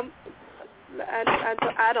 for example, and to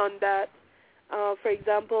add on that, for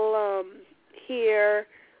example, here,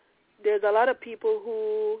 there's a lot of people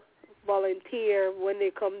who volunteer when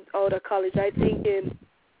they come out of college. I think in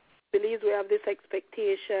Belize we have this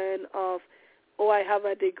expectation of, I have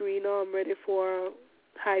a degree now, I'm ready for a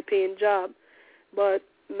high-paying job. But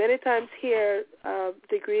many times here,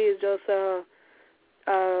 degree is just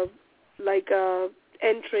like a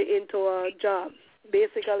entry into a job.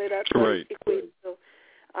 Basically, that's what it equates to.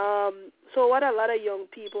 So what a lot of young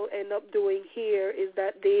people end up doing here is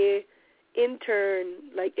that they intern,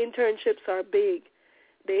 like internships are big.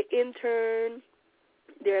 They intern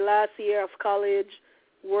their last year of college,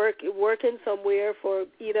 working somewhere for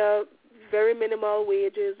either very minimal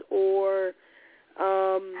wages or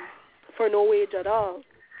for no wage at all.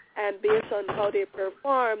 And based on how they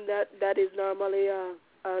perform, that is normally a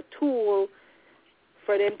tool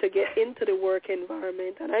for them to get into the work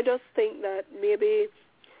environment. And I just think that maybe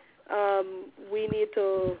we need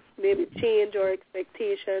to maybe change our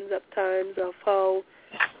expectations at times of how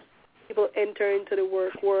people enter into the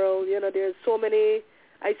work world. There's so many.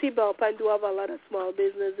 I see Belpan do have a lot of small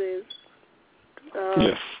businesses.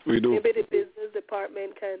 Yes, we do. Maybe the business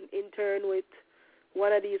department can intern with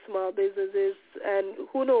one of these small businesses, and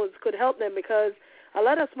who knows, could help them, because a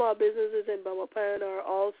lot of small businesses in Belpan are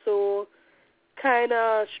also kind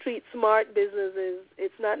of street smart businesses.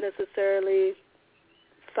 It's not necessarily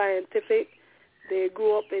scientific. They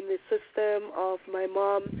grew up in the system of my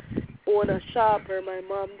mom owned a shop, or my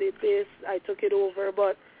mom did this, I took it over.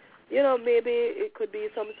 But maybe it could be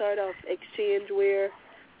some sort of exchange where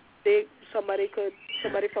somebody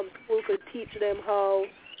from school could teach them how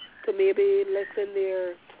to maybe lessen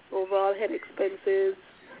their overall head expenses.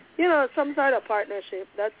 Some sort of partnership.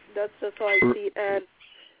 That's just how I see it. And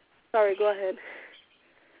sorry, go ahead.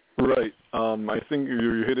 Right. I think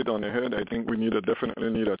you hit it on the head. I think we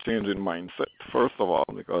definitely need a change in mindset, first of all,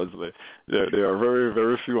 because there are very,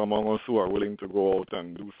 very few among us who are willing to go out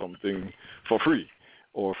and do something for free,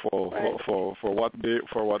 or for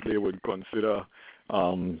what they would consider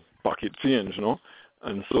pocket change,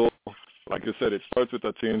 And so, like you said, it starts with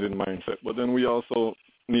a change in mindset. But then we also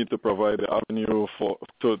need to provide the avenue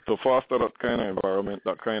to foster that kind of environment,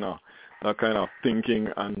 that kind of thinking.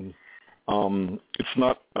 And it's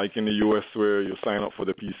not like in the U.S. where you sign up for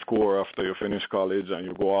the Peace Corps after you finish college and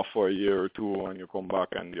you go off for a year or two and you come back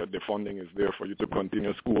and the funding is there for you to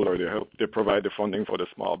continue school, or they provide the funding for the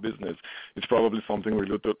small business. It's probably something we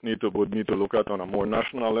need to look at on a more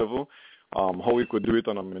national level. How we could do it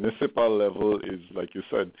on a municipal level is, like you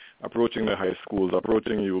said, approaching the high schools,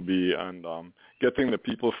 approaching UB, and getting the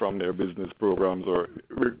people from their business programs, or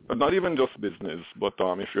not even just business, but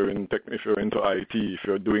if you're into IT, if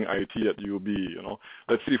you're doing IT at UB,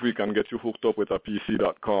 let's see if we can get you hooked up with a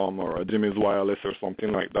PC.com or a Jimmy's Wireless or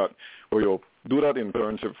something like that, where you'll do that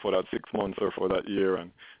internship for that 6 months or for that year,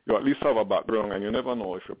 and you at least have a background, and you never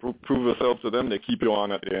know. If you prove yourself to them, they keep you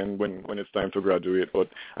on at the end when it's time to graduate. But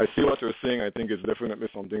I see what you're saying. I think it's definitely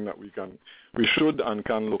something that we should and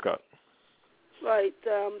can look at. Right,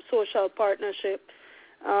 social partnership,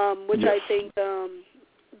 which yes. I think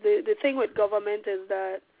the thing with government is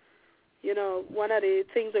that, one of the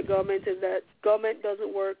things with government is that government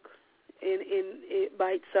doesn't work in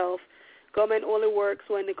by itself. Government only works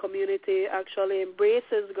when the community actually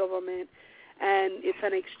embraces government, and it's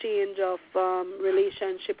an exchange of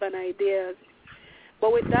relationship and ideas.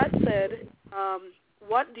 But with that said,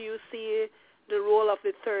 what do you see the role of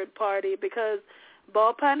the third party? Because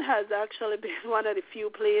Belpan has actually been one of the few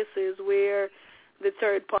places where the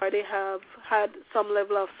third party have had some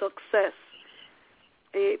level of success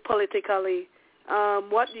politically.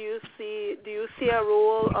 What do you see? Do you see a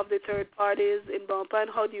role of the third parties in Belpan?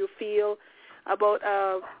 How do you feel about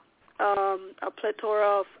a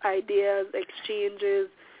plethora of ideas, exchanges,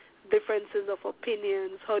 differences of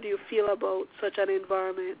opinions? How do you feel about such an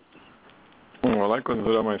environment? Well, I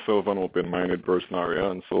consider myself an open-minded person,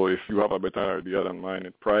 Aria, and so if you have a better idea than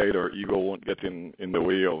mine, pride or ego won't get in the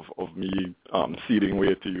way of me ceding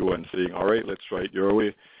way to you and saying, all right, let's try it your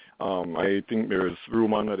way. I think there is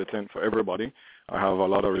room under the tent for everybody. I have a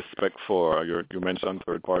lot of respect for, you mentioned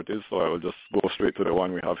third parties, so I will just go straight to the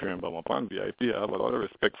one we have here in Belmopan, VIP. I have a lot of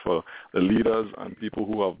respect for the leaders and people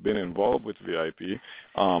who have been involved with VIP.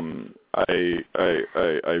 I've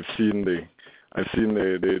seen the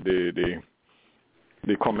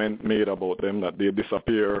comment made about them that they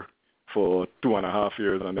disappear for 2.5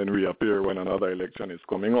 years and then reappear when another election is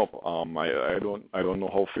coming up. I don't know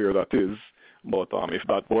how fair that is. But if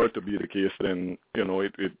that were to be the case, then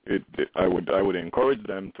I would encourage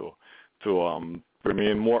them to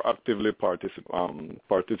remain more actively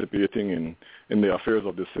participating in the affairs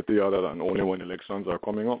of the city, other than only when elections are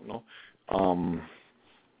coming up. No,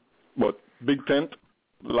 but big tent,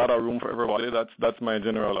 a lot of room for everybody. That's my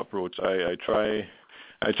general approach. I try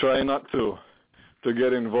not to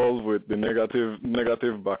get involved with the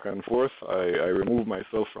negative back and forth. I remove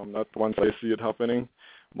myself from that once I see it happening.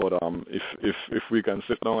 But if we can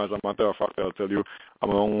sit down, as a matter of fact, I'll tell you,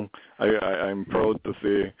 I'm proud to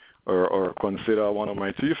say or consider one of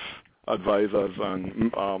my chief advisors,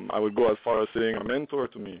 and I would go as far as saying a mentor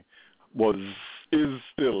to me is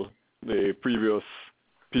still the previous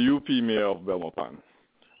PUP mayor of Belmopan,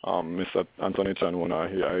 Mr. Anthony Chanwona.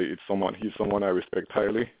 He's someone I respect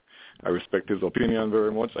highly. I respect his opinion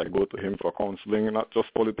very much. I go to him for counseling, not just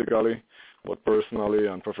politically, but personally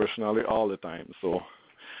and professionally all the time. So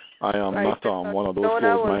I am not one of those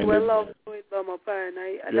close-minded. Was well loved with Belmopan.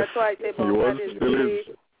 That's why I say Belmopan is really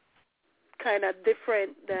kind of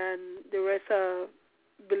different than the rest of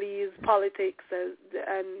Belize politics.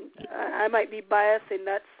 And I might be biased in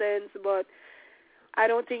that sense, but I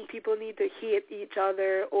don't think people need to hate each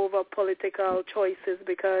other over political choices,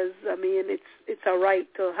 because, I mean, it's a right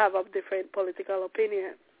to have a different political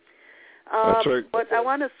opinion. That's right. But I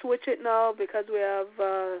want to switch it now because we have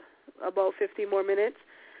about 15 more minutes.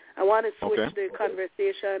 I want to switch the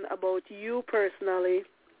conversation about you personally.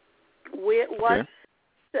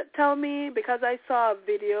 Tell me, because I saw a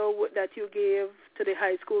video that you gave to the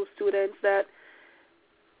high school students, that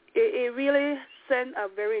it really sent a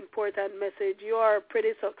very important message. You are a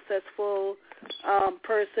pretty successful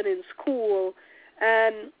person in school,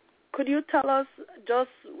 and could you tell us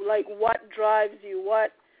just like what drives you,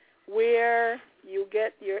 where you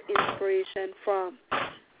get your inspiration from?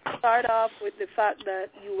 Start off with the fact that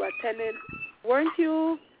you attended, weren't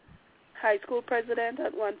you high school president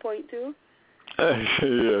at one point too?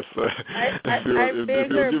 Yes. I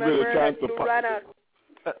vaguely remember that you ran a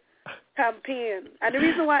campaign. And the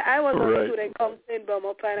reason why I was on student council in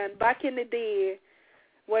Belmopan, and back in the day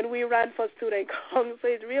when we ran for student council,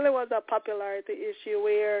 it really was a popularity issue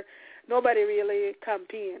where nobody really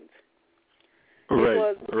campaigned.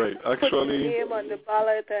 Right. Actually, put the name on the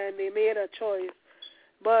ballot and they made a choice.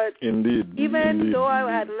 But indeed, though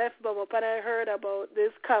I had left Belmopan, I heard about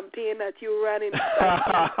this campaign that you ran in.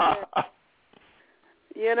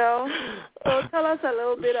 So tell us a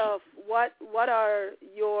little bit of what are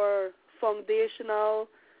your foundational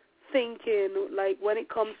thinking, like when it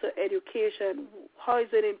comes to education. How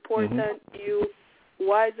is it important to you?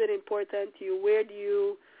 Why is it important to you? Where do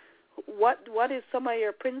you? What is some of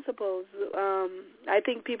your principles? I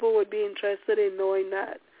think people would be interested in knowing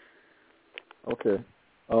that. Okay.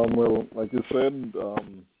 Well, like you said,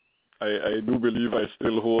 I do believe I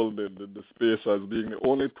still hold the space as being the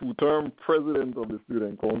only two-term president of the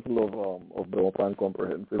Student Council of Belmopan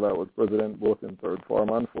Comprehensive. I was president both in third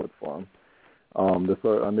form and fourth form. And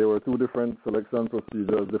there were two different selection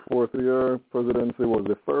procedures. The fourth-year presidency was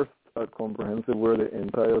the first at Comprehensive where the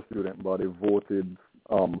entire student body voted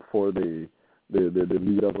for the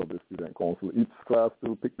leaders of the Student Council. Each class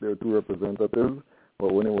still picked their two representatives.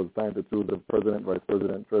 But when it was time to choose the president, vice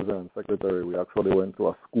president, treasurer, and secretary, we actually went to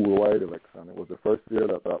a school-wide election. It was the first year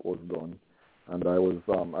that was done, and I was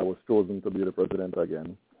chosen to be the president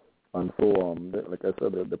again. And so, like I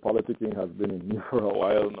said, the politicking has been in me for a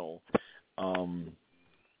while now.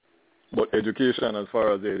 But education, as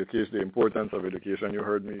far as the importance of education, you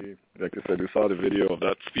heard me, like you said, you saw the video of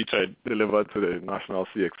that speech I delivered to the National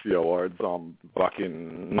CXC Awards back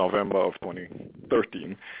in November of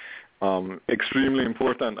 2013. Extremely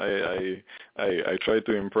important. I try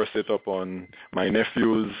to impress it upon my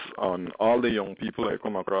nephews, on all the young people I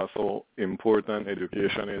come across, how important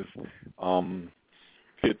education is.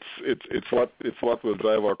 It's what will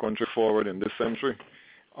drive our country forward in this century.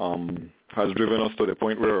 Has driven us to the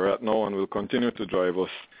point where we're at now and will continue to drive us.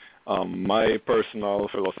 My personal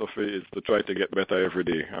philosophy is to try to get better every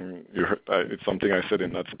day. It's something I said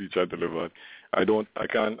in that speech I delivered. I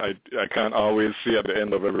can't always say at the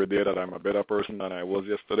end of every day that I'm a better person than I was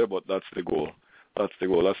yesterday, but that's the goal. That's the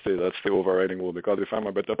goal. That's the overriding goal. Because if I'm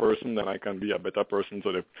a better person, then I can be a better person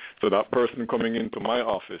to that person coming into my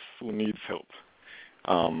office who needs help.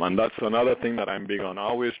 And that's another thing that I'm big on.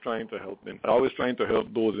 Always trying to help them. Always trying to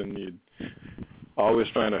help those in need. Always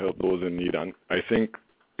trying to help those in need. And I think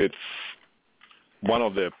it's one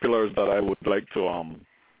of the pillars that I would like to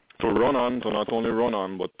run on, to not only run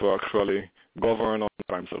on, but to actually govern on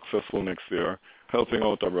if I'm successful next year. Helping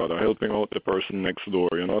out a brother, helping out the person next door,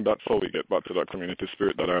 that's how we get back to that community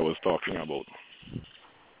spirit that I was talking about.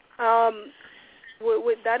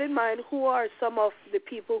 With that in mind, who are some of the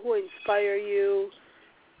people who inspire you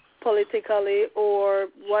politically or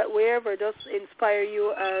wherever does inspire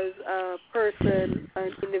you as a person,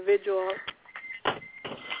 an individual?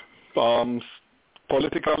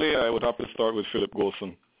 Politically, I would have to start with Philip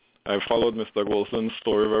Golson. I've followed Mr. Golson's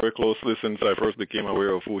story very closely since I first became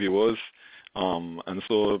aware of who he was. And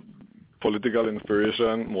so political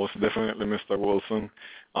inspiration, most definitely Mr. Golson.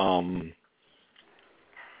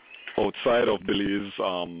 Outside of Belize,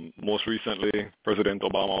 most recently President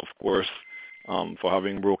Obama, of course, for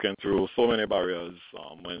having broken through so many barriers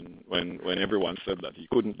when everyone said that he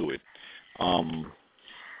couldn't do it.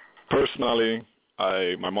 Personally,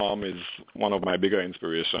 my mom is one of my bigger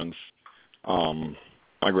inspirations.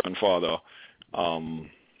 My grandfather,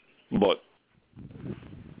 but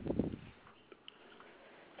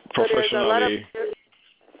professionally.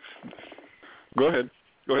 Go ahead,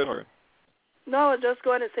 Aria. No, I was just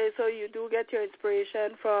going to say, so you do get your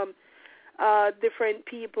inspiration from different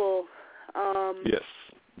people.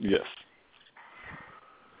 Yes.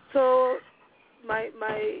 So my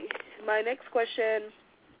next question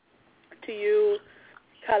to you,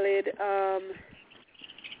 Khalid,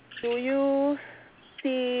 do you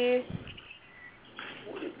see,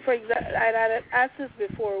 for example, I asked this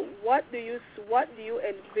before, what do you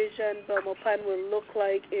envision Belmopan will look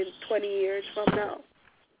like in 20 years from now?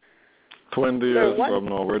 20 years from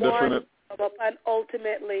now, we're definitely. Belmopan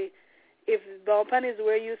ultimately, if Belmopan is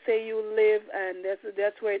where you say you live and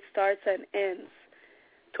that's where it starts and ends,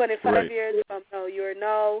 25 years from now, you're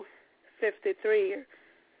now 53,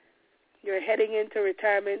 you're heading into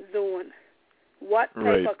retirement zone. What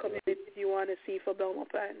type of community do you want to see for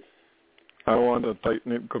Belmopan? I want a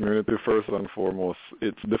tight-knit community first and foremost.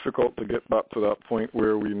 It's difficult to get back to that point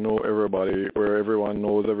where we know everybody, where everyone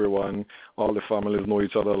knows everyone, all the families know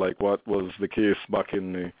each other, like what was the case back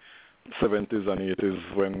in the 70s and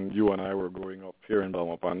 80s when you and I were growing up here in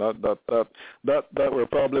Belmopan. That we're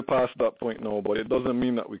probably past that point now, but it doesn't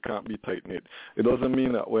mean that we can't be tight-knit. It doesn't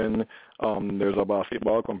mean that when there's a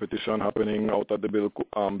basketball competition happening out at the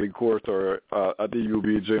big court or at the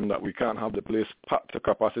UB gym that we can't have the place packed to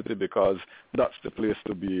capacity, because that's the place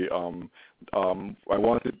to be. I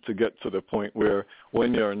want it to get to the point where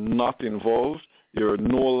when you're not involved, you're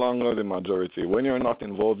no longer the majority. When you're not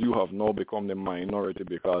involved, you have now become the minority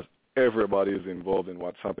because everybody is involved in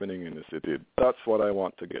what's happening in the city. That's what I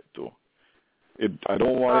want to get to. I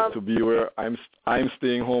don't want it to be where I'm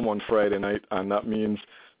staying home on Friday night and that means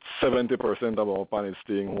 70% of our pan is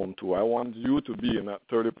staying home too. I want you to be in that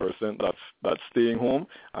 30% that's staying home,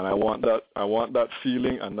 and I want that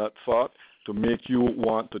feeling and that thought to make you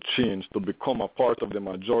want to change, to become a part of the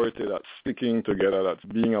majority that's sticking together, that's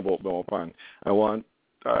being about Belmopan.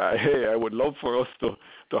 I would love for us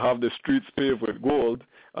to have the streets paved with gold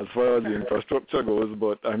as far as the infrastructure goes,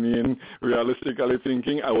 but I mean, realistically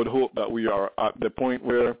thinking, I would hope that we are at the point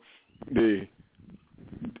where the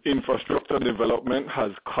infrastructure development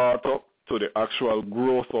has caught up to the actual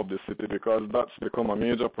growth of the city, because that's become a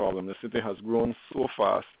major problem. The city has grown so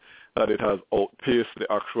fast that it has outpaced the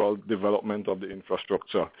actual development of the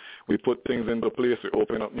infrastructure. We put things into place, we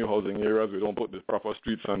open up new housing areas, we don't put the proper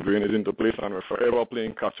streets and drainage into place, and we're forever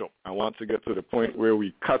playing catch-up. I want to get to the point where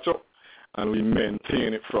we catch up and we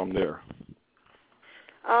maintain it from there.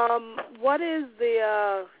 What does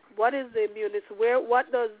the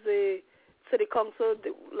city council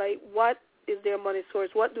do? Like, what is their money source?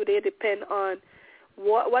 What do they depend on?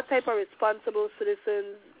 What type of responsible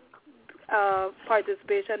citizens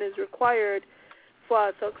participation is required for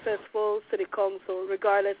a successful city council,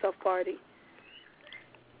 regardless of party?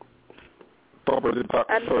 Property tax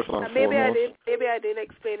first and maybe foremost. I didn't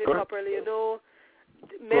explain it properly. You know,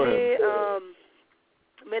 many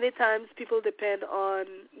times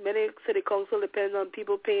many city council depend on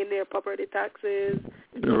people paying their property taxes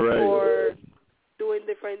or doing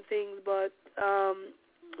different things. But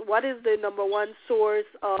what is the number one source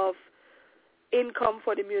of income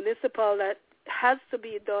for the municipal that has to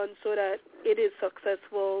be done so that it is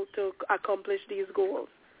successful to accomplish these goals?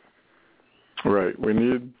 Right. We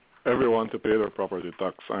need everyone to pay their property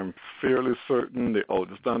tax. I'm fairly certain the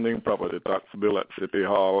outstanding property tax bill at City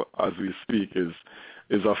Hall as we speak is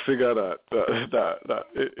a figure that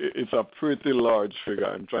it's a pretty large figure.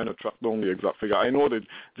 I'm trying to track down the exact figure. I know the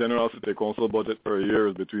General City Council budget per year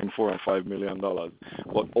is between $4 and $5 million,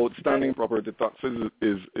 but outstanding property taxes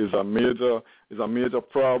is a major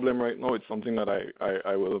problem right now. It's something that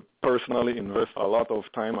I will personally invest a lot of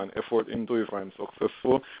time and effort into if I'm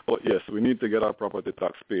successful. But yes, we need to get our property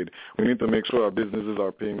tax paid. We need to make sure our businesses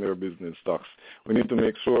are paying their business tax. We need to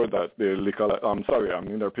make sure that they're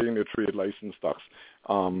paying their trade license tax.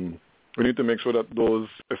 We need to make sure that those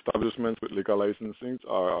establishments with liquor licensing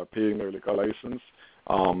are paying their liquor license.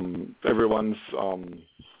 Everyone's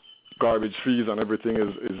garbage fees and everything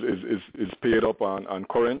is paid up and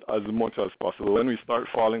current as much as possible. When we start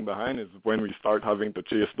falling behind is when we start having to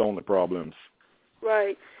chase down the problems.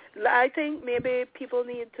 Right. I think maybe people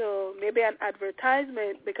need to, maybe an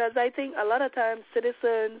advertisement, because I think a lot of times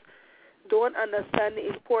citizens don't understand the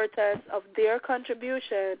importance of their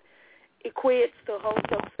contribution equates to how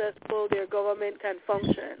successful their government can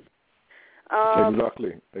function.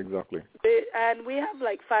 Exactly. And we have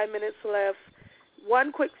like 5 minutes left.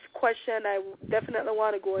 One quick question I definitely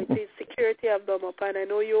want to go into is security of Belmopan. I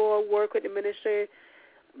know you all work with the Minister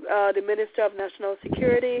of National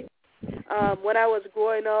Security. When I was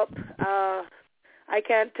growing up, I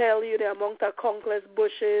can't tell you the amount of conkless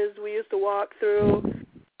bushes we used to walk through.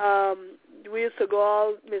 We used to go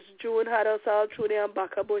all, Miss June had us all through the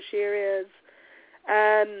Ambaka bush areas.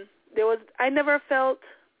 And I never felt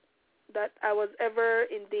that I was ever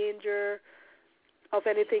in danger of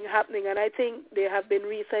anything happening. And I think there have been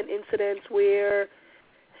recent incidents where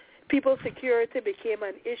people's security became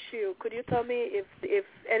an issue. Could you tell me if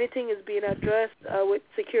anything is being addressed with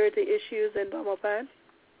security issues in Belmopan?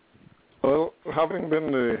 Well, having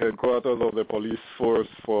been the headquarters of the police force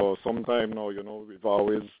for some time now, we've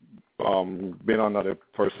always been under the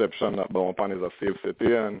perception that Belmopan is a safe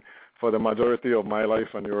city, and for the majority of my life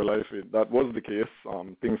and your life, that was the case.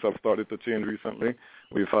 Things have started to change recently.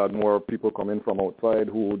 We've had more people come in from outside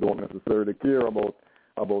who don't necessarily care about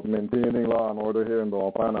maintaining law and order here in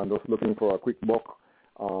Belmopan and just looking for a quick buck.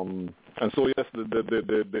 And so, yes,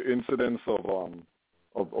 the incidents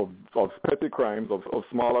of petty crimes, of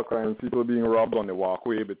smaller crimes, people being robbed on the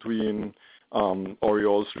walkway between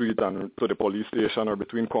Oriole Street and to the police station, or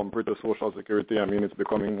between Compre to Social Security. I mean, it's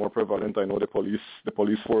becoming more prevalent. I know the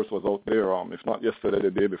police force was out there, if not yesterday,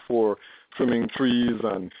 the day before, trimming trees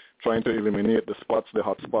and trying to eliminate the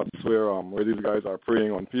hot spots where these guys are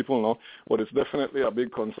preying on people now. But it's definitely a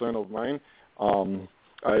big concern of mine.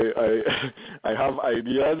 I have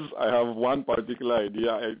ideas. I have one particular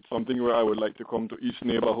idea, something where I would like to come to each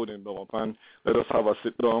neighborhood in Belmopan. Let us have a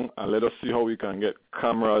sit down and let us see how we can get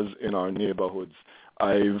cameras in our neighborhoods.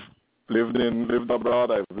 I've lived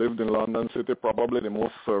abroad. I've lived in London City, probably the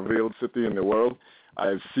most surveilled city in the world.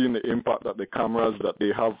 I've seen the impact that the cameras that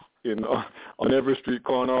they have on every street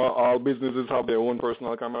corner. All businesses have their own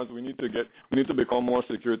personal cameras. We need to become more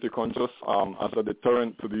security conscious as a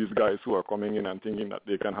deterrent to these guys who are coming in and thinking that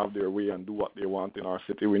they can have their way and do what they want in our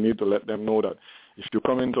city. We need to let them know that if you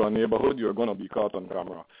come into a neighborhood, you're going to be caught on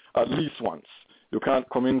camera at least once. You can't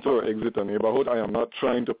come into or exit a neighborhood. I am not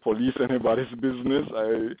trying to police anybody's business.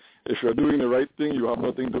 If you're doing the right thing, you have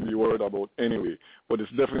nothing to be worried about anyway. But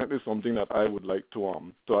it's definitely something that I would like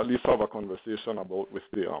to at least have a conversation about with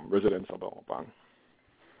the residents of Belmopan.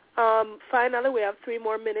 Finally, we have 3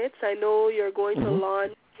 more minutes. I know you're going to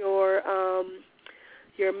launch your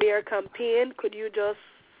mayor campaign. Could you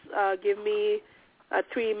just give me a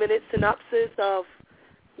 3-minute synopsis of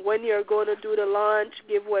when you're going to do the launch,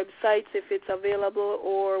 give websites if it's available,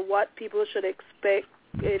 or what people should expect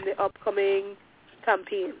in the upcoming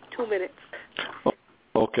campaign? 2 minutes.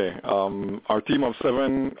 Okay. Our team of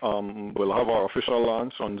 7 will have our official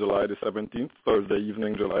launch on July the 17th, Thursday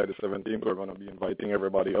evening, July the 17th. We're going to be inviting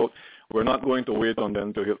everybody out. We're not going to wait until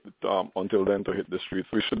then to hit the streets.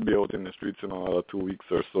 We should be out in the streets in another 2 weeks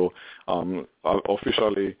or so.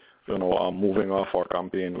 Officially, moving off our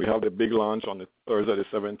campaign. We have the big launch on the Thursday the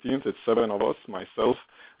 17th. It's 7 of us, myself,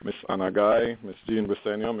 Miss Anna Guy, Miss Jean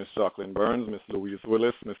Briseño, Miss Jacqueline Burns, Miss Louise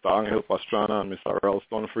Willis, Mr. Angel Pastrana, and Mr.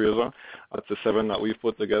 Ralston Fraser. That's the 7 that we've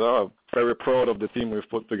put together. I'm very proud of the team we've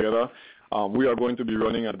put together. We are going to be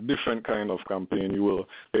running a different kind of campaign.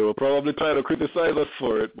 They will probably try to criticize us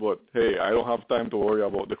for it, but hey, I don't have time to worry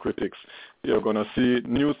about the critics. You're going to see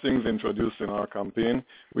new things introduced in our campaign.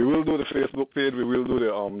 We will do the Facebook page. We will do the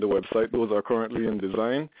website. Those are currently in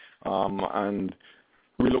design, and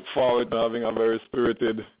we look forward to having a very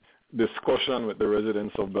spirited discussion with the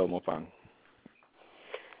residents of Belmopan.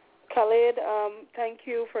 Khalid, thank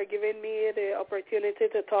you for giving me the opportunity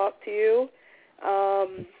to talk to you.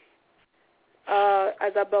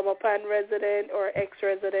 As a Belmopan resident or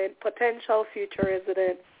ex-resident, potential future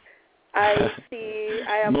resident, I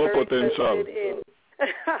am no very potential. interested in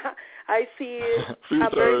I'm future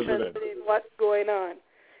very resident. interested in what's going on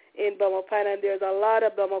in Belmopan, and there's a lot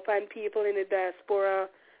of Belmopan people in the diaspora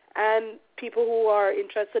and people who are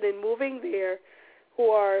interested in moving there who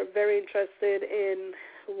are very interested in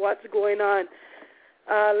what's going on.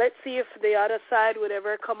 Let's see if the other side would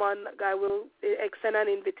ever come on. I will extend an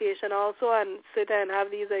invitation also and sit and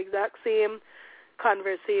have these exact same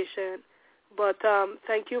conversation. But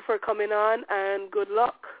thank you for coming on, and good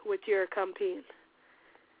luck with your campaign.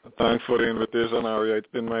 Thanks for the invitation, Aria. It's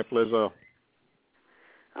been my pleasure.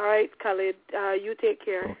 All right, Khalid. You take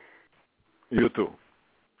care. You too.